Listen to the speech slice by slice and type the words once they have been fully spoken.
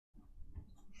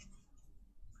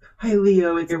Hi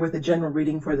Leo, it's here with a general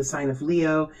reading for the sign of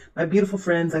Leo. My beautiful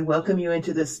friends, I welcome you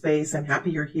into this space. I'm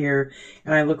happy you're here,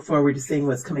 and I look forward to seeing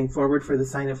what's coming forward for the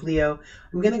sign of Leo.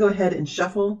 I'm going to go ahead and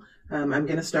shuffle. I'm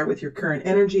going to start with your current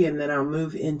energy, and then I'll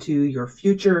move into your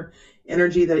future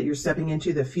energy that you're stepping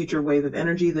into, the future wave of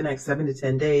energy, the next 7 to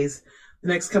 10 days, the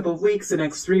next couple of weeks, the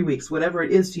next 3 weeks, whatever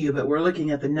it is to you, but we're looking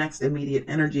at the next immediate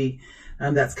energy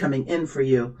that's coming in for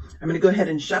you. I'm going to go ahead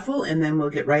and shuffle, and then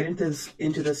we'll get right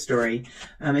into the story.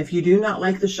 If you do not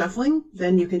like the shuffling,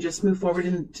 then you can just move forward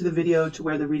into the video to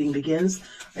where the reading begins.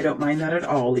 I don't mind that at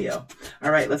all, Leo. All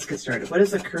right, let's get started. What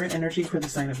is the current energy for the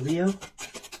sign of Leo?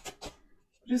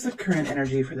 What is the current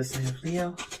energy for the sign of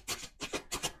Leo?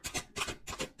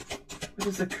 What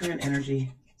is the current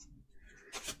energy?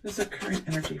 What is the current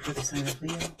energy for the sign of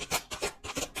Leo?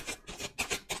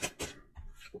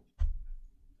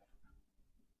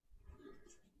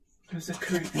 What is the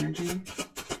current energy?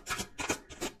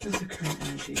 What is the current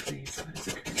energy, please? What is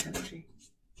the current energy?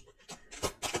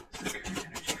 What is the current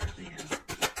energy for Leo?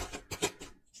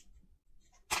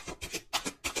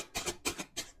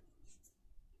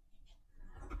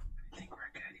 I think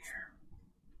we're good here.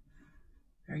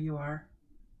 There you are.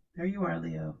 There you are,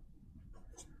 Leo.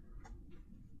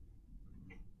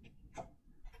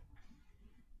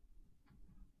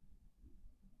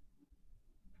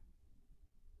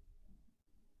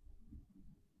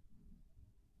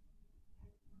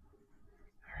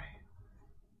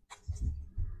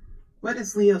 What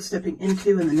is Leo stepping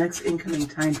into in the next incoming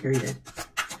time period?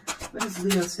 What is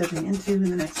Leo stepping into in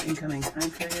the next incoming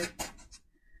time period?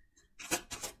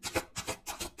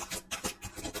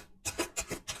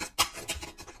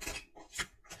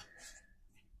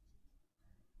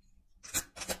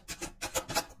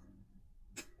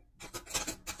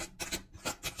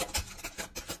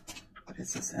 What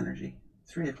is this energy?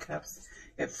 3 of Cups.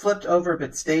 It flipped over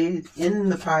but stayed in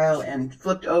the pile and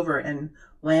flipped over and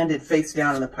landed face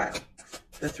down in the pile.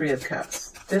 The 3 of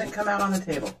Cups. Didn't come out on the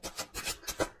table.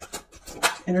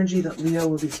 Energy that Leo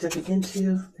will be stepping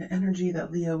into. The energy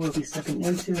that Leo will be stepping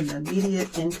into in the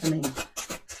immediate incoming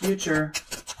future.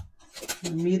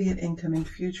 Immediate incoming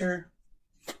future.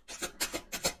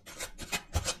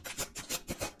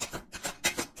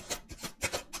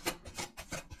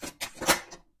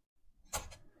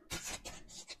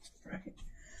 Right.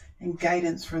 And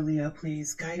guidance for Leo,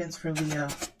 please. Guidance for Leo.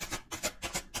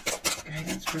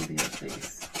 Guidance for Leo,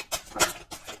 please.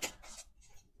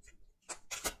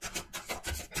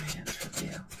 Guidance for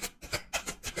Leo.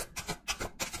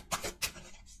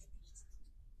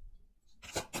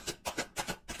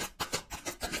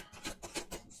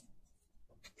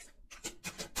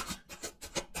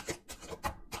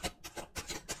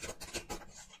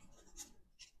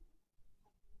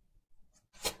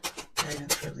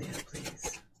 Guidance for Leo,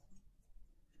 please.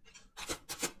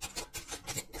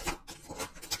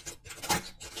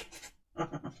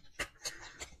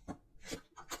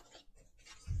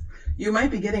 You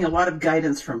might be getting a lot of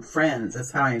guidance from friends,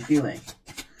 is how I'm feeling.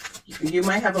 You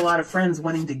might have a lot of friends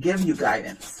wanting to give you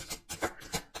guidance.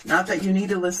 Not that you need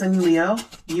to listen, Leo.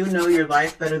 You know your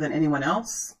life better than anyone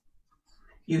else.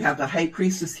 You have the High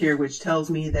Priestess here, which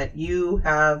tells me that you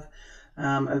have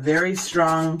a very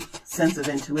strong sense of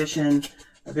intuition,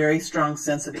 a very strong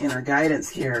sense of inner guidance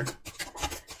here.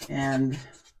 And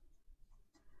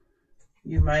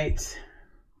you might,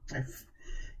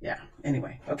 yeah,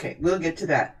 anyway, okay, we'll get to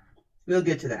that. We'll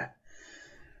get to that.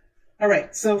 All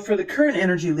right, so for the current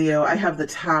energy, Leo, I have the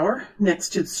Tower next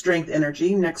to the Strength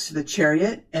energy, next to the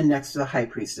Chariot, and next to the High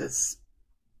Priestess.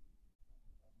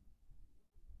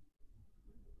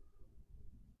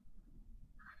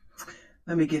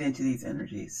 Let me get into these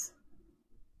energies.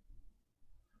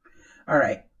 All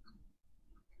right.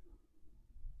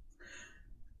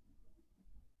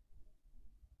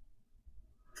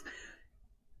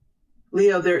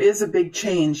 Leo, there is a big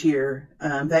change here.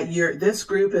 This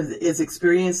group is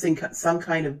experiencing some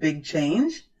kind of big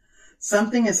change.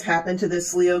 Something has happened to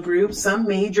this Leo group. Some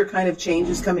major kind of change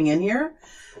is coming in here.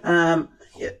 From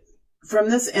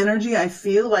this energy, I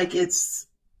feel like it's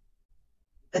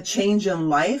a change in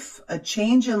life. A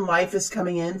change in life is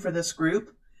coming in for this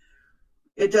group.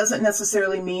 It doesn't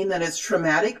necessarily mean that it's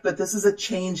traumatic, but this is a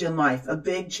change in life, a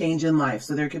big change in life.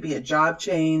 So there could be a job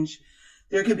change.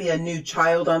 There could be a new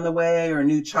child on the way or a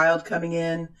new child coming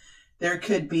in. There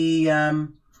could be a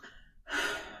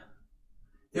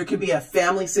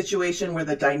family situation where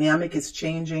the dynamic is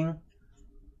changing.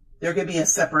 There could be a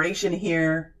separation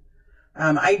here.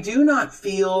 I do not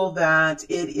feel that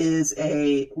it is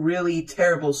a really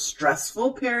terrible,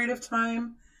 stressful period of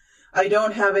time. I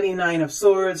don't have any 9 of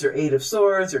Swords or 8 of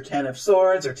Swords or 10 of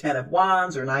Swords or 10 of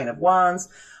Wands or 9 of Wands.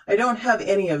 I don't have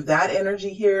any of that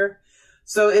energy here.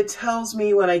 So it tells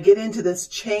me when I get into this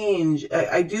change,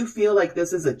 I do feel like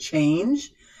this is a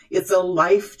change. It's a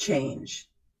life change.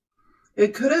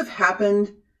 It could have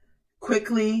happened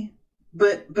quickly,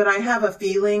 but I have a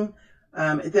feeling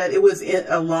that it was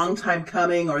a long time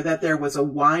coming, or that there was a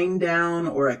wind down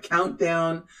or a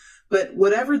countdown. But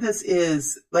whatever this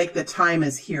is, like, the time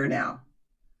is here now.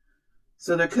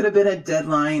 So there could have been a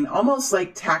deadline, almost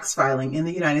like tax filing in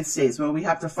the United States. Well, we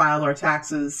have to file our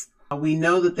taxes. We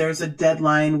know that there's a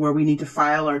deadline where we need to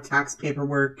file our tax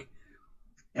paperwork.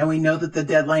 And we know that the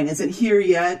deadline isn't here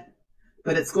yet,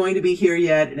 but it's going to be here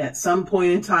yet. And at some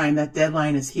point in time, that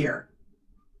deadline is here.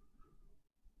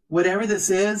 Whatever this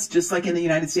is, just like in the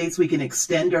United States, we can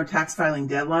extend our tax filing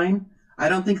deadline. I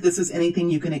don't think this is anything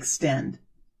you can extend,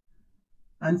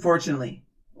 unfortunately.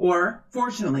 Or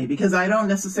fortunately, because I don't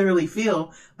necessarily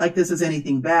feel like this is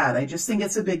anything bad. I just think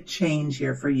it's a big change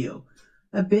here for you.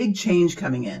 A big change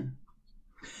coming in.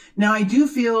 Now, I do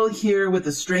feel here with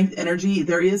the strength energy,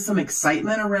 there is some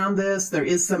excitement around this. There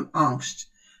is some angst.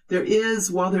 There is,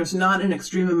 while there's not an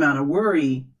extreme amount of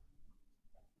worry,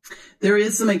 there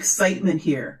is some excitement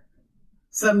here.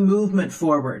 Some movement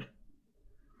forward.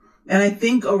 And I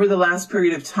think over the last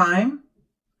period of time,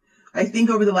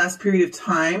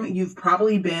 you've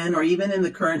probably been, or even in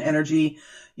the current energy,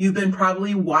 you've been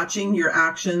probably watching your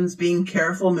actions, being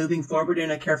careful, moving forward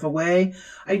in a careful way.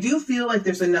 I do feel like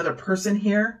there's another person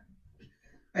here.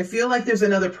 I feel like there's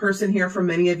another person here for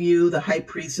many of you. The High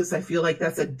Priestess, I feel like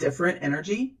that's a different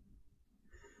energy.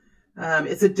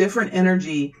 It's a different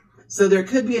energy. So there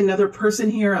could be another person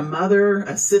here, a mother,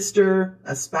 a sister,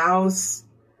 a spouse.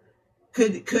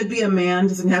 Could be a man,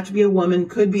 doesn't have to be a woman,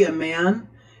 could be a man.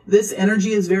 This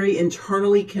energy is very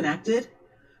internally connected.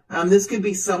 This could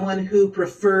be someone who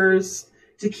prefers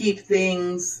to keep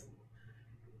things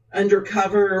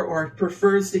undercover, or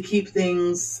prefers to keep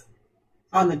things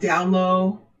on the down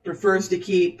low, prefers to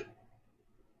keep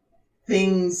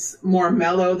things more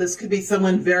mellow. This could be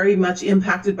someone very much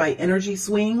impacted by energy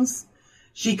swings.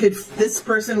 This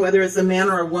person, whether it's a man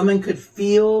or a woman, could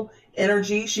feel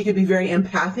energy. She could be very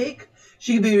empathic.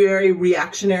 She could be very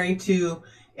reactionary to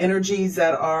energies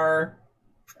that are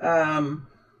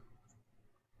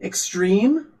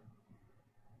extreme.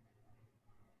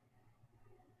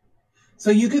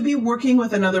 So you could be working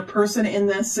with another person in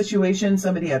this situation,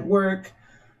 somebody at work,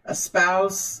 a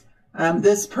spouse.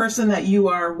 This person that you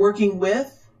are working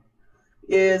with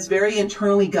is very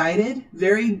internally guided,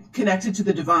 very connected to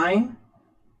the divine.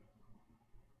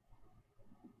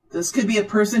 This could be a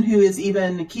person who is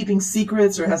even keeping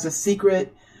secrets, or has a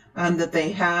secret that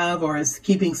they have, or is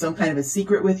keeping some kind of a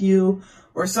secret with you,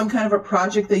 or some kind of a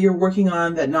project that you're working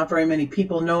on that not very many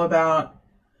people know about.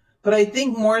 But I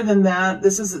think more than that,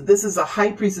 this is a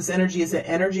High Priestess energy, is an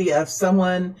energy of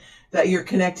someone that you're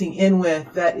connecting in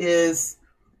with that is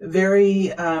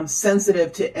very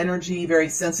sensitive to energy, very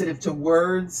sensitive to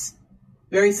words,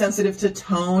 very sensitive to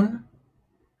tone,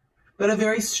 but a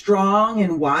very strong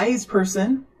and wise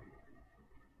person.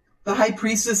 The High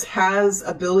Priestess has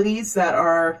abilities that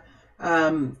are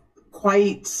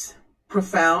quite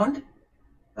profound.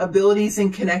 Abilities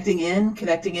in connecting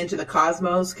into the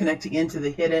cosmos, connecting into the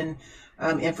hidden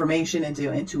information,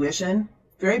 into intuition.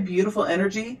 Very beautiful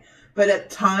energy, but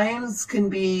at times can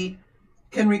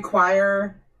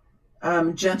require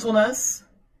gentleness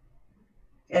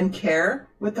and care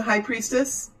with the High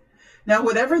Priestess. Now,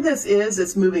 whatever this is,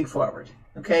 it's moving forward.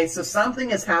 Okay, so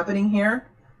something is happening here.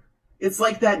 It's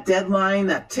like that deadline,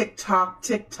 that tick-tock,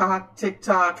 tick-tock,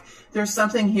 tick-tock. There's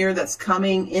something here that's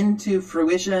coming into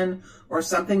fruition, or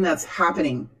something that's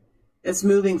happening. It's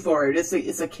moving forward. It's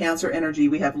a Cancer energy.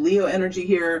 We have Leo energy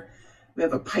here. We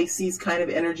have a Pisces kind of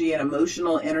energy, an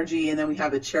emotional energy, and then we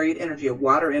have a Chariot energy, a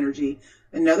water energy,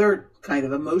 another kind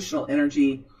of emotional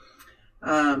energy.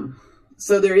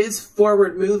 So there is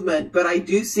forward movement, but I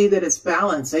do see that it's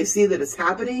balanced. I see that it's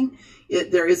happening.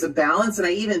 There is a balance, and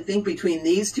I even think between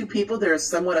these two people, there is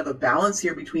somewhat of a balance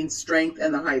here between Strength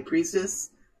and the High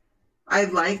Priestess. I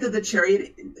like that the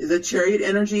Chariot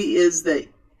energy is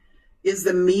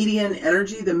the median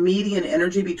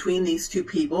energy between these two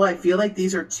people. I feel like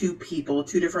these are two people,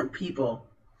 two different people.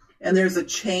 And there's a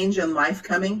change in life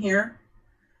coming here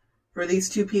for these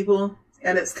two people.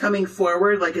 And it's coming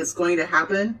forward like it's going to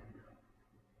happen.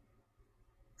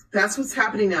 That's what's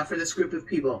happening now for this group of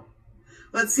people.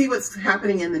 Let's see what's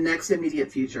happening in the next immediate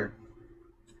future.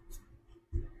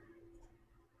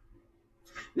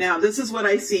 Now, this is what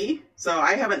I see. So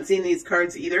I haven't seen these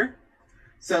cards either.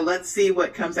 So let's see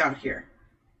what comes out here.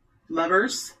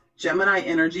 Lovers, Gemini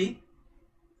energy.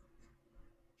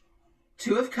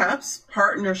 Two of Cups,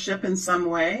 partnership in some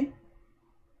way.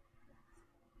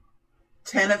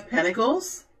 Ten of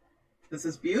Pentacles. This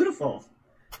is beautiful.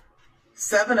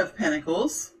 Seven of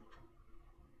Pentacles.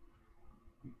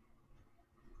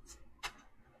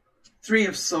 Three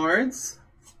of Swords.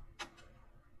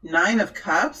 Nine of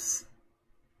Cups.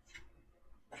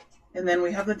 And then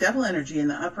we have the Devil energy in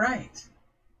the upright.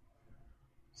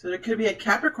 So there could be a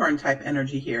Capricorn type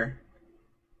energy here.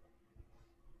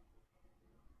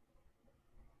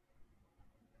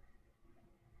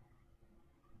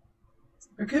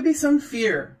 There could be some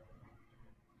fear.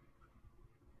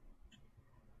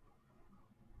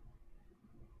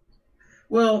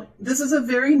 Well, this is a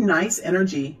very nice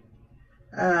energy.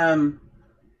 I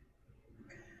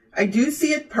do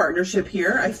see a partnership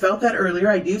here. I felt that earlier.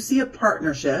 I do see a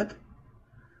partnership.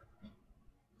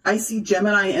 I see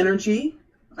Gemini energy.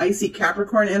 I see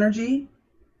Capricorn energy.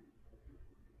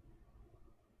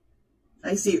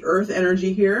 I see Earth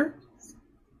energy here.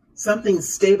 Something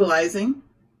stabilizing.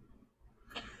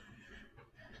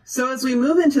 So as we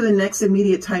move into the next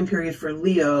immediate time period for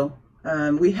Leo,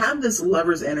 we have this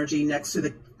Lover's energy next to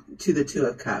the Two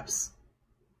of Cups.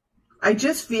 I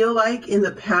just feel like in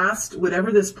the past,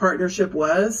 whatever this partnership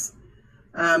was,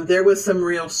 there was some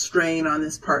real strain on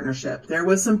this partnership. There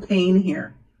was some pain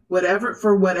here.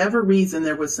 For whatever reason,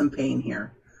 there was some pain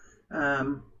here.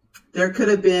 There could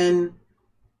have been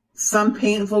some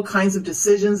painful kinds of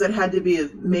decisions that had to be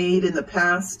made in the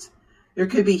past. There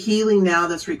could be healing now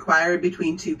that's required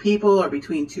between two people or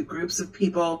between two groups of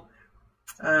people.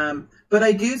 But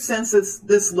I do sense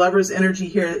this Lover's energy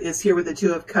here is here with the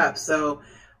Two of Cups. So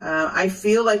I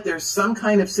feel like there's some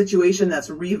kind of situation that's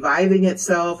reviving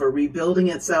itself or rebuilding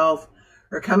itself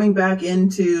or coming back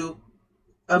into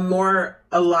a more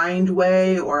aligned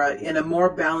way or in a more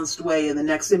balanced way in the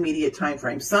next immediate time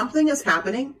frame. Something is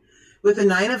happening with the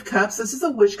Nine of Cups. This is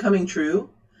a wish coming true.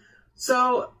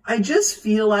 So I just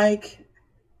feel like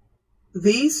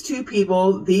these two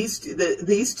people, these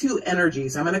two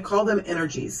energies, I'm going to call them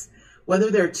energies,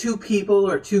 whether they're two people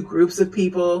or two groups of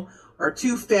people or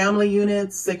two family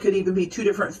units. They could even be two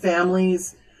different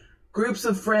families, groups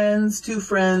of friends, two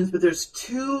friends, but there's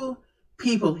two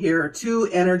people here, two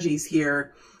energies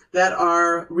here that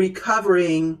are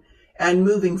recovering and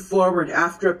moving forward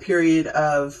after a period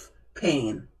of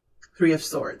pain. Three of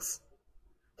Swords.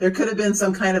 There could have been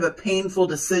some kind of a painful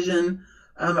decision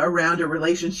around a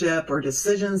relationship or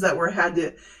decisions that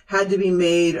had to be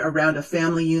made around a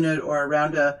family unit or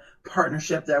around a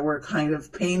partnership that were kind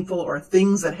of painful, or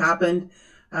things that happened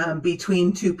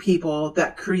between two people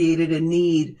that created a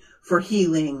need for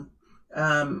healing.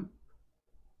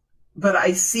 But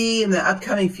I see in the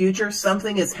upcoming future,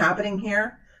 something is happening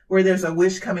here where there's a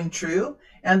wish coming true.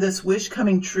 And this wish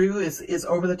coming true is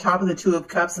over the top of the Two of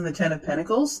Cups and the Ten of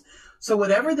Pentacles. So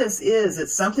whatever this is,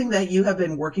 it's something that you have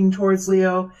been working towards,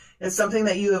 Leo. It's something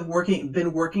that you have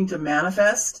been working to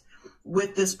manifest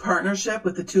with this partnership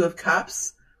with the Two of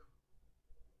Cups.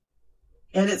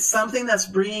 And it's something that's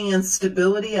bringing in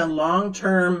stability and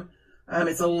long-term,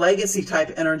 it's a legacy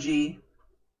type energy.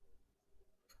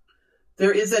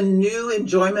 There is a new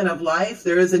enjoyment of life.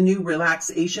 There is a new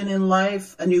relaxation in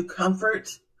life, a new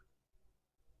comfort.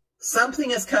 Something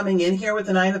is coming in here with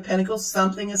the Nine of Pentacles.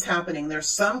 Something is happening. There's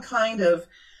some kind of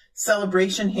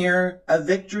celebration here, a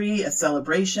victory, a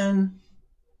celebration,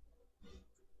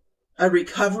 a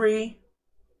recovery.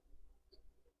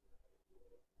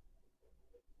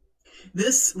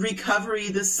 This recovery,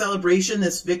 this celebration,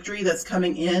 this victory that's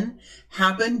coming in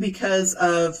happened because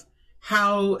of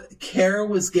how care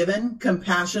was given,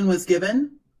 compassion was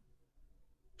given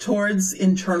towards the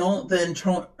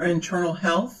internal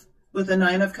health with the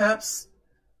Nine of Cups.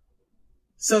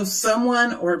 So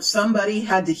someone or somebody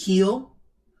had to heal.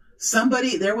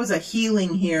 There was a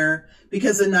healing here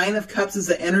because the Nine of Cups is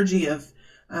the energy of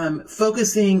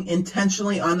focusing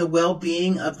intentionally on the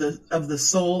well-being of the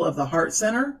soul, of the heart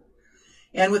center.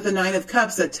 And with the Nine of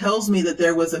Cups, that tells me that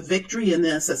there was a victory in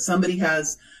this, that somebody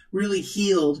has really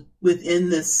healed within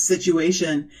this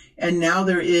situation. And now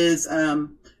there is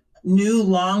new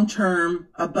long-term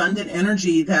abundant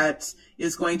energy that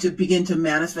is going to begin to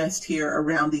manifest here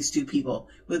around these two people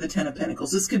with the Ten of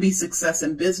Pentacles. This could be success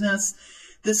in business.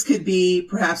 This could be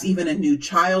perhaps even a new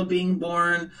child being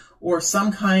born, or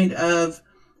some kind of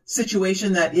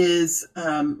situation that is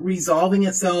resolving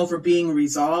itself or being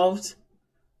resolved.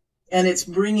 And it's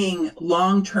bringing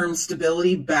long-term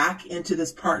stability back into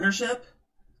this partnership.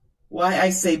 Why I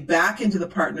say back into the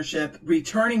partnership,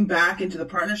 returning back into the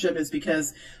partnership, is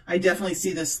because I definitely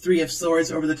see this Three of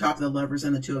Swords over the top of the Lovers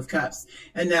and the Two of Cups.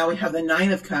 And now we have the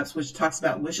Nine of Cups, which talks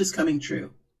about wishes coming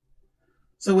true.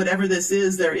 So whatever this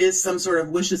is, there is some sort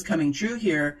of wishes coming true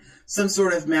here, some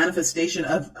sort of manifestation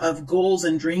of goals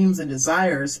and dreams and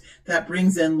desires that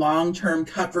brings in long-term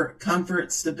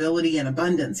comfort, stability, and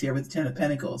abundance here with the Ten of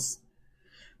Pentacles.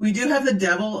 We do have the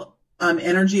Devil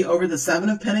energy over the Seven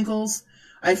of Pentacles.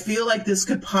 I feel like this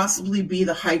could possibly be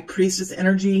the High Priestess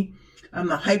energy.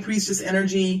 The High Priestess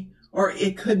energy, or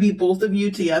it could be both of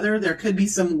you together. There could be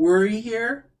some worry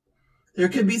here. There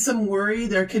could be some worry.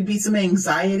 There could be some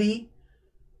anxiety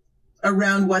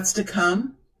around what's to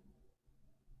come.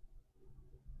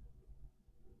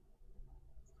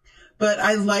 But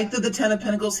I like that the Ten of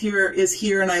Pentacles here is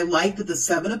here, and I like that the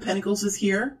Seven of Pentacles is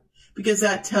here, because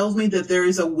that tells me that there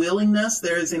is a willingness,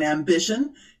 there is an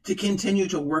ambition to continue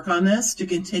to work on this, to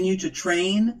continue to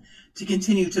train, to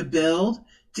continue to build,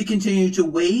 to continue to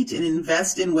wait and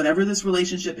invest in whatever this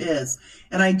relationship is.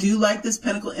 And I do like this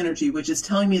Pentacle energy, which is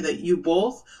telling me that you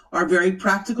both are very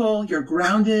practical, you're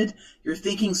grounded, you're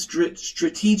thinking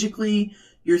strategically,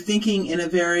 you're thinking in a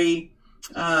very,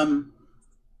 in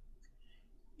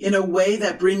a way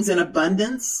that brings in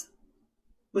abundance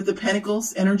with the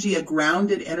Pentacles energy, a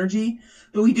grounded energy.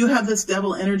 But we do have this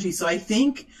Devil energy. So I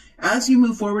think as you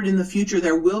move forward in the future,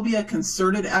 there will be a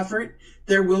concerted effort.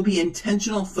 There will be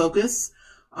intentional focus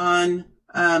on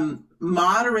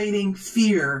moderating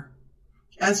fear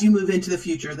as you move into the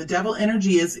future. The Devil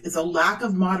energy is a lack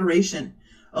of moderation,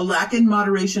 a lack in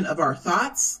moderation of our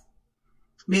thoughts,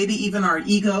 maybe even our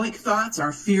egoic thoughts,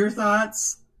 our fear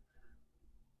thoughts.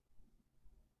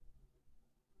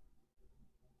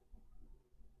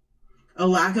 A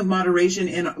lack of moderation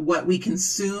in what we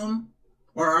consume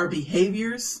or our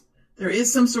behaviors. There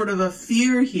is some sort of a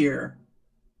fear here.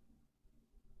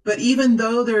 But even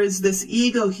though there is this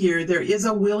ego here, there is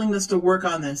a willingness to work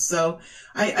on this. So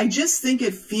I just think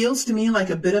it feels to me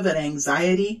like a bit of an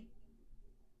anxiety.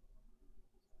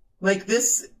 Like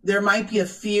this, there might be a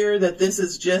fear that this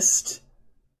is just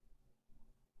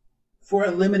for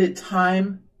a limited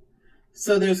time.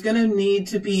 So there's going to need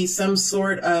to be some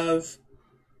sort of,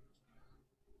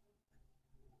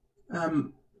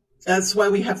 that's why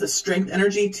we have the Strength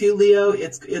energy too, Leo.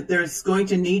 There's going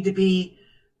to need to be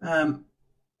a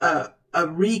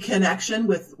reconnection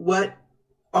with what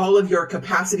all of your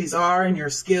capacities are and your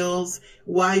skills,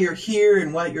 why you're here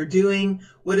and what you're doing.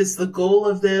 What is the goal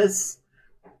of this?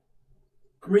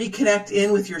 Reconnect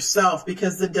in with yourself,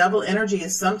 because the Devil energy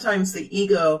is sometimes the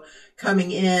ego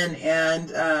coming in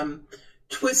and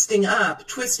twisting up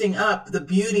the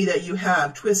beauty that you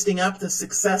have, twisting up the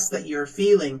success that you're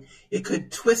feeling. It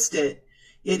could twist it.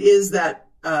 It is that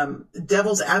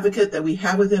devil's advocate that we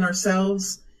have within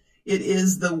ourselves. It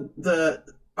is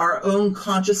our own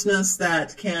consciousness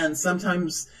that can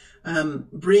sometimes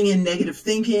bring in negative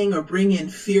thinking or bring in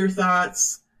fear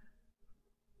thoughts.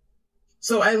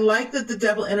 So I like that the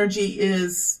Devil energy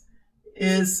is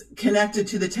connected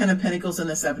to the Ten of Pentacles and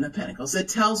the Seven of Pentacles. It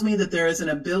tells me that there is an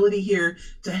ability here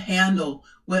to handle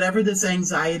whatever this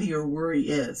anxiety or worry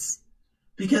is,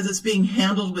 because it's being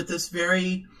handled with this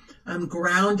very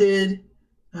grounded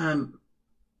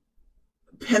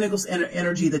Pentacles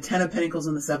energy, the Ten of Pentacles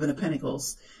and the Seven of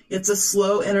Pentacles. It's a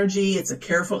slow energy. It's a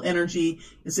careful energy.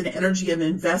 It's an energy of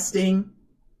investing,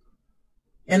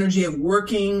 energy of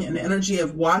working, an energy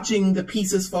of watching the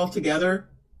pieces fall together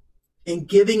and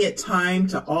giving it time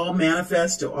to all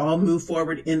manifest, to all move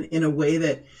forward in a way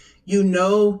that you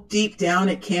know deep down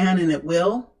it can and it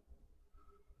will.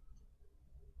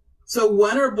 So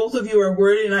one or both of you are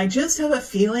worried, and I just have a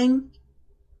feeling,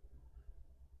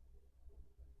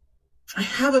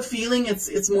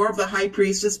 it's more of the High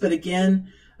Priestess, but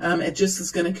again, it just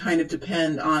is going to kind of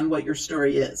depend on what your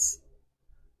story is.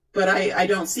 But I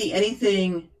don't see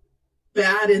anything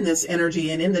bad in this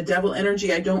energy, and in the Devil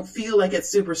energy, I don't feel like it's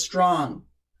super strong.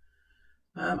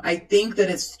 I think that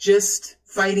it's just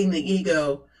fighting the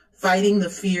ego, fighting the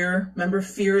fear. Remember,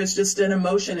 fear is just an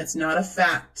emotion. It's not a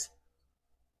fact.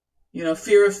 You know,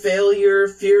 fear of failure,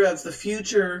 fear of the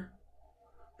future.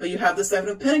 But you have the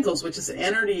Seven of Pentacles, which is an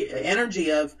energy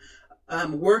of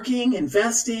working,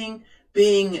 investing,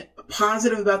 being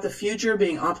positive about the future,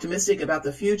 being optimistic about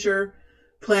the future,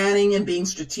 planning and being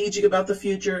strategic about the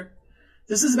future.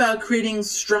 This is about creating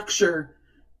structure,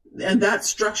 and that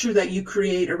structure that you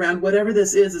create around whatever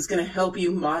this is going to help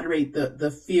you moderate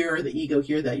the fear or the ego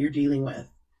here that you're dealing with.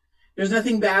 There's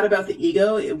nothing bad about the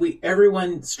ego.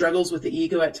 Everyone struggles with the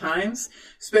ego at times,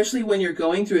 especially when you're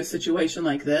going through a situation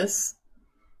like this.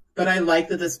 But I like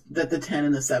that the 10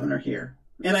 and the 7 are here.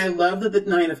 And I love that the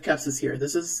 9 of Cups is here.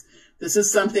 This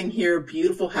is something here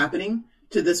beautiful happening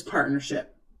to this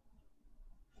partnership.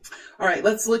 All right,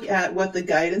 let's look at what the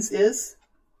guidance is.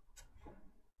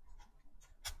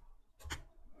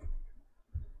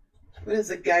 What is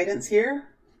the guidance here?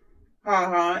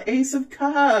 Ace of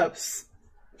Cups,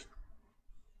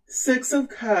 Six of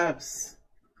Cups,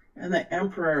 and the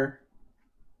Emperor.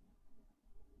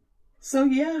 So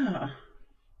yeah,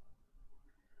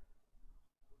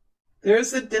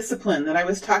 there's the discipline that I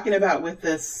was talking about with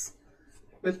this,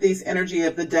 with these energy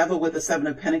of the Devil with the Seven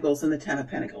of Pentacles and the Ten of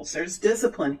Pentacles. There's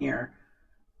discipline here.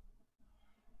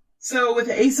 So with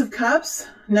the Ace of Cups,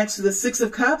 next to the Six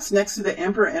of Cups, next to the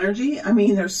Emperor energy, I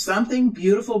mean, there's something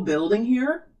beautiful building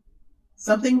here.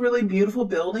 Something really beautiful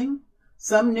building.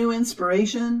 Some new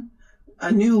inspiration.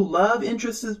 A new love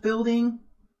interest is building.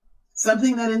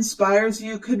 Something that inspires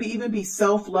you. Could even be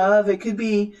self-love. It could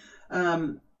be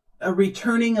a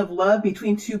returning of love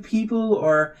between two people,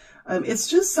 or it's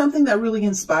just something that really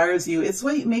inspires you. It's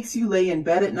what makes you lay in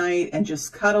bed at night and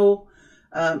just cuddle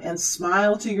and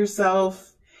smile to yourself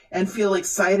and feel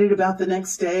excited about the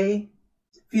next day.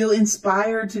 Feel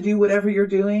inspired to do whatever you're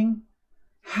doing.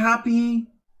 Happy.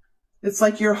 It's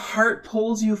like your heart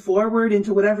pulls you forward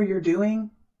into whatever you're doing.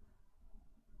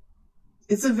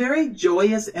 It's a very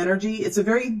joyous energy. It's a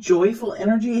very joyful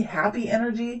energy, happy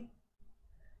energy.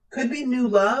 Could be new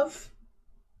love.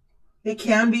 It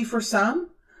can be for some,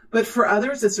 but for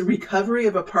others, it's a recovery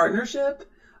of a partnership,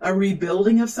 a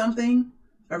rebuilding of something,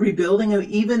 a rebuilding of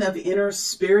even of inner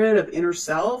spirit, of inner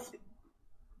self.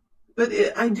 But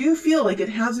I do feel like it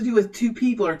has to do with two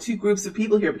people or two groups of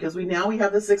people here, because we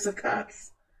have the Six of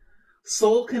Cups.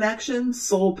 Soul connection,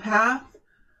 soul path,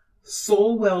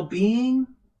 soul well-being,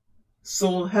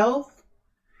 soul health.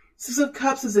 Six of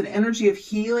Cups is an energy of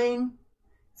healing.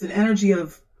 It's an energy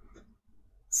of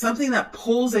something that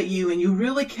pulls at you and you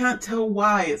really can't tell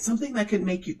why. It's something that can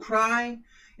make you cry.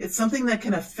 It's something that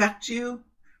can affect you.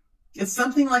 It's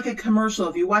something like a commercial.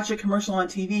 If you watch a commercial on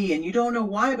TV and you don't know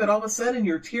why, but all of a sudden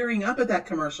you're tearing up at that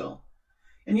commercial.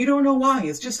 And you don't know why.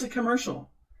 It's just a commercial.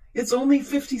 It's only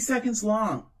 50 seconds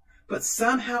long. But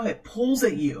somehow it pulls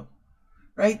at you,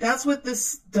 right? That's what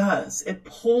this does. It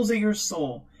pulls at your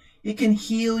soul. It can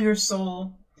heal your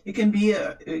soul. It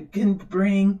can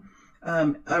bring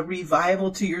a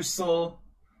revival to your soul.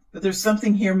 But there's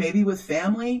something here, maybe with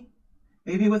family,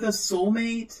 maybe with a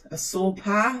soulmate, a soul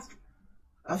path,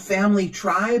 a family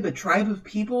tribe, a tribe of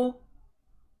people,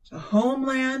 a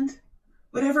homeland,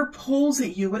 whatever pulls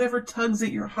at you, whatever tugs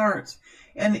at your heart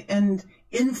and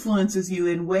influences you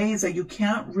in ways that you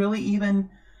can't really even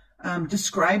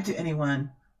describe to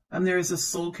anyone. There is a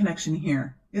soul connection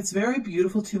here. It's very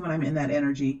beautiful too when I'm in that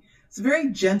energy. It's a very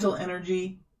gentle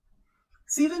energy.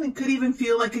 It could even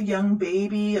feel like a young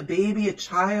baby, a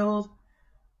child.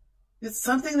 It's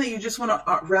something that you just want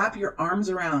to wrap your arms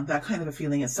around, that kind of a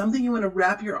feeling. It's something you want to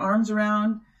wrap your arms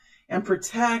around and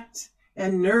protect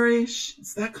and nourish.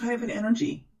 It's that kind of an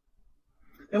energy.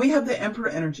 Then we have the Emperor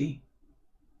energy.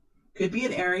 Could be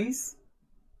an Aries.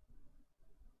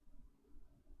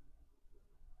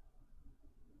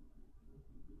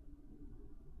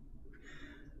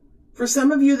 For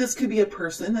some of you, this could be a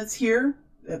person that's here,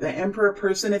 the Emperor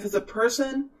person. If it's a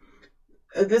person,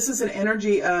 this is an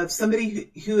energy of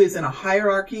somebody who is in a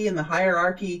hierarchy. In the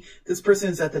hierarchy, this person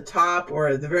is at the top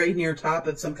or the very near top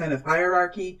of some kind of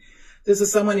hierarchy. This is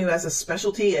someone who has a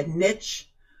specialty, a niche,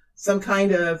 some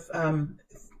kind of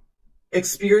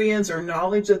experience or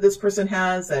knowledge that this person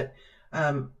has that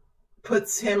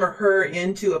puts him or her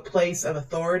into a place of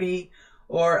authority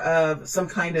or of some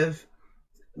kind of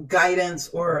guidance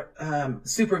or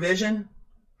supervision.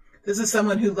 This is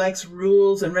someone who likes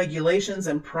rules and regulations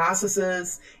and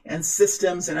processes and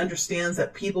systems and understands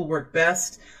that people work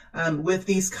best with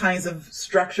these kinds of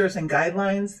structures and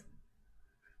guidelines.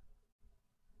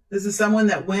 This is someone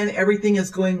that when everything is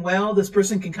going well, this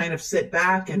person can kind of sit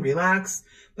back and relax.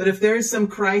 But if there is some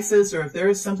crisis or if there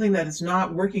is something that is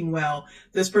not working well,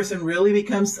 this person really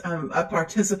becomes a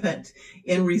participant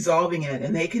in resolving it.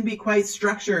 And they can be quite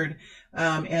structured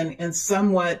and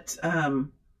somewhat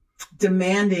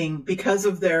demanding because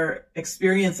of their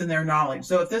experience and their knowledge.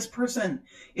 So if this person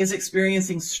is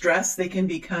experiencing stress, they can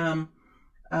become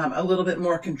a little bit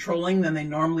more controlling than they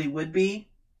normally would be.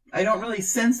 I don't really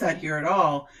sense that here at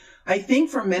all. I think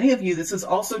for many of you, this is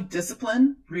also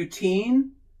discipline,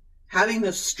 routine, having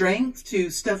the strength to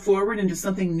step forward into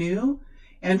something new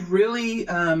and really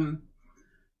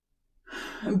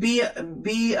be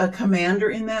a commander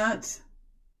in that,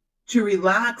 to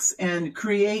relax and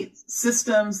create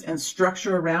systems and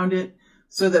structure around it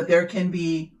so that there can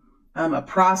be a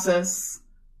process,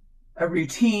 a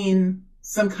routine,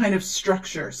 some kind of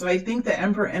structure. So I think the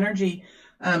Emperor energy,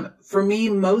 for me,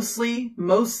 mostly,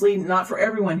 not for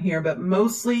everyone here, but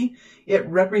mostly it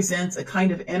represents a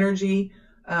kind of energy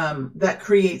that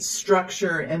creates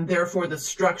structure, and therefore the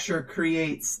structure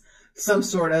creates some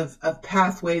sort of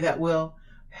pathway that will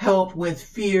help with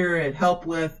fear and help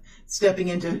with stepping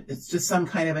into just some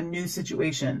kind of a new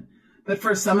situation. But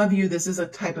for some of you, this is a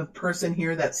type of person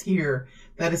here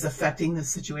that is affecting this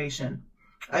situation.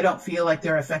 I don't feel like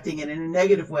they're affecting it in a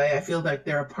negative way. I feel like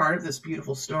they're a part of this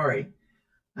beautiful story.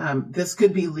 This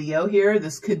could be Leo here.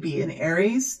 This could be an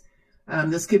Aries.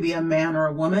 This could be a man or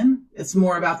a woman. It's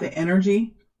more about the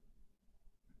energy.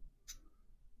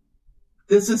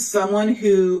 This is someone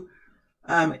who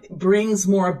brings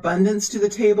more abundance to the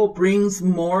table, brings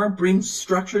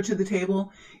structure to the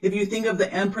table. If you think of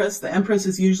the Empress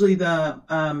is usually the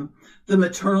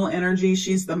maternal energy.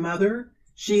 She's the mother.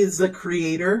 She is the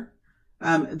creator.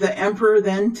 The Emperor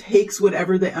then takes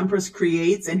whatever the Empress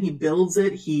creates and he builds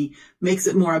it. He makes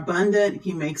it more abundant.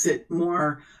 He makes it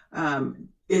more,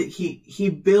 he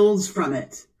builds from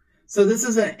it. So this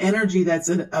is an energy that's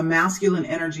a masculine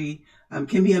energy.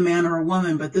 Can be a man or a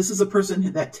woman, but this is a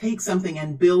person that takes something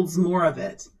and builds more of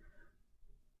it.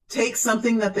 Takes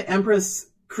something that the Empress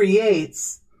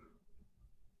creates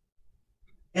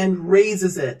and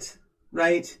raises it,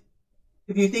 right?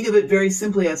 If you think of it very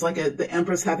simply as like the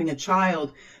Empress having a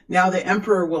child, now the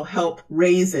Emperor will help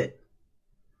raise it,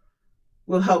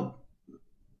 will help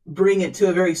bring it to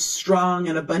a very strong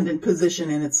and abundant position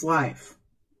in its life.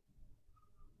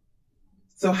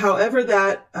 So however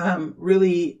that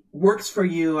really works for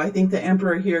you, I think the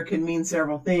Emperor here can mean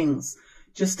several things,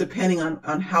 just depending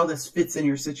on how this fits in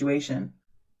your situation.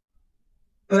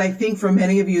 But I think for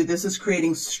many of you, this is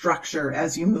creating structure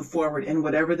as you move forward in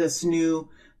whatever this new,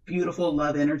 beautiful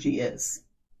love energy is.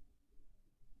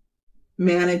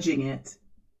 Managing it.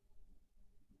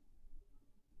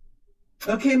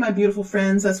 Okay, my beautiful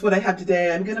friends, that's what I have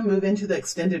today. I'm going to move into the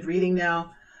extended reading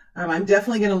now. I'm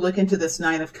definitely going to look into this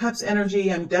Nine of Cups energy.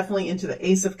 I'm definitely into the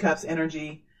Ace of Cups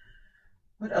energy.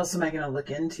 What else am I going to look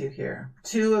into here?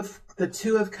 The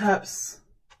Two of Cups.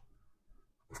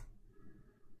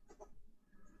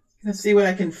 Let's see what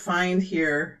I can find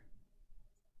here.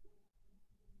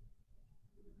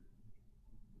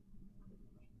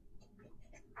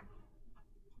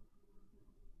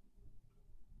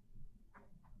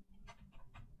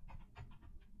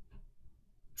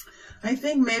 I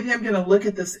think maybe I'm going to look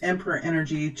at this Emperor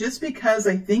energy just because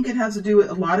I think it has to do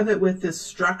with a lot of it with this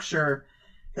structure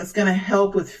that's going to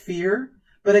help with fear,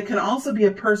 but it can also be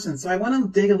a person. So I want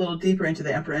to dig a little deeper into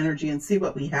the Emperor energy and see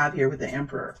what we have here with the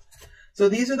Emperor. So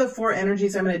these are the four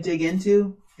energies I'm going to dig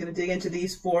into. I'm going to dig into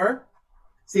these four,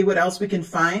 see what else we can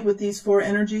find with these four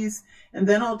energies, and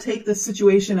then I'll take the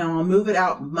situation and I'll move it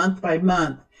out month by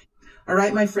month. All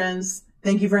right, my friends,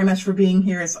 thank you very much for being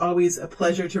here. It's always a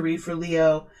pleasure to read for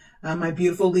Leo. My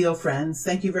beautiful Leo friends,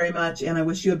 thank you very much, and I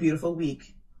wish you a beautiful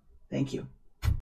week. Thank you.